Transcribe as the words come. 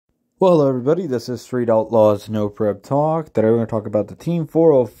Well, hello everybody, this is Street Outlaws No Prep Talk. Today we're going to talk about the Team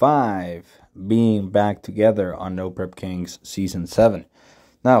 405 being back together on No Prep Kings Season 7.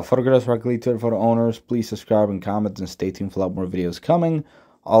 Now, photographs directly to the photo owners, please subscribe and comment and stay tuned for a lot more videos coming.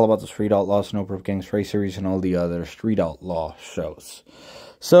 All about the Street Outlaws No Prep Kings race series and all the other Street Outlaw shows.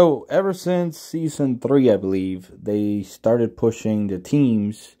 So, ever since Season 3, I believe, they started pushing the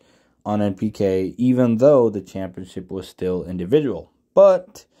teams on NPK, even though the championship was still individual.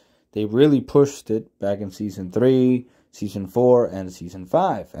 But they really pushed it back in Season 3, Season 4, and Season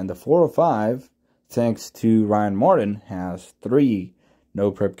 5. And the 405, thanks to Ryan Martin, has 3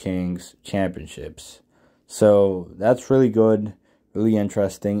 No Prep Kings championships. So that's really good, really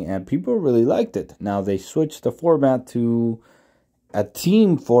interesting, and people really liked it. Now they switched the format to a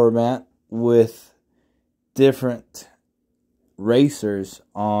team format with different racers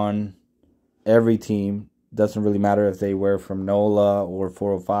on every team. Doesn't really matter if they were from NOLA or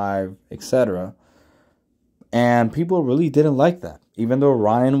 405, etc. And people really didn't like that. Even though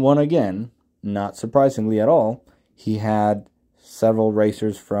Ryan won again, not surprisingly at all, he had several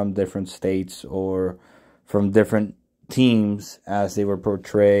racers from different states or from different teams as they were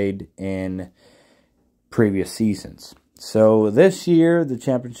portrayed in previous seasons. So this year, the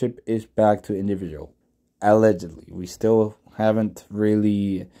championship is back to individual. Allegedly. We still haven't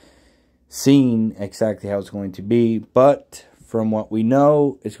really seen exactly how it's going to be, but from what we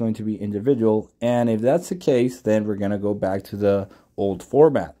know, it's going to be individual. And if that's the case, then we're going to go back to the old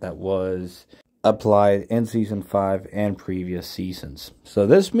format that was applied in Season 5 and previous seasons. So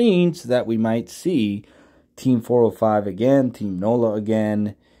this means that we might see Team 405 again, Team NOLA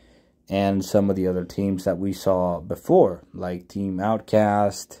again, and some of the other teams that we saw before, like Team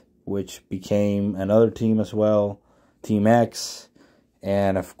Outcast, which became another team as well, Team X,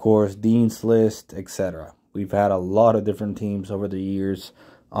 and of course Dean's List, etc. We've had a lot of different teams over the years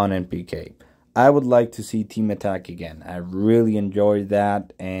on NPK. I would like to see Team Attack again. I really enjoyed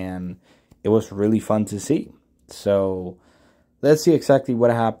that, and it was really fun to see. So let's see exactly what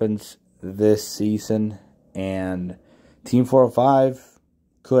happens this season, and Team 405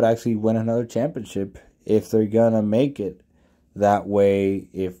 could actually win another championship if they're gonna make it that way.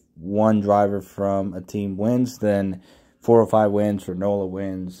 If one driver from a team wins, then 405 wins or NOLA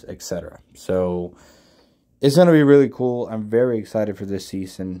wins, etc. So it's going to be really cool. I'm very excited for this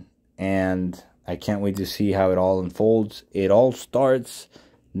season, and I can't wait to see how it all unfolds. It all starts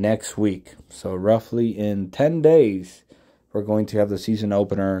next week. So roughly in 10 days, we're going to have the season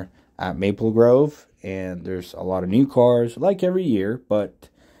opener at Maple Grove, and there's a lot of new cars, like every year, but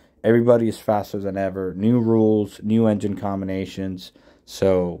everybody is faster than ever. New rules, new engine combinations.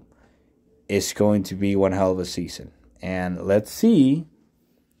 So it's going to be one hell of a season. And let's see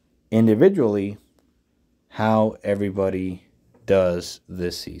individually how everybody does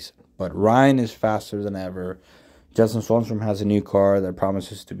this season. But Ryan is faster than ever. Justin Swanstrom has a new car that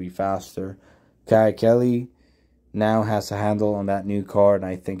promises to be faster. Kai Kelly now has a handle on that new car, and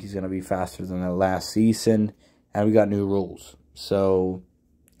I think he's going to be faster than the last season. And we got new rules. So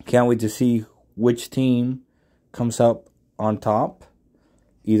can't wait to see which team comes up on top.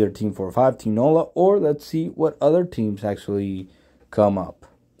 Either Team 405, Team NOLA, or let's see what other teams actually come up.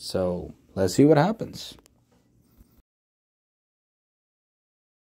 So let's see what happens.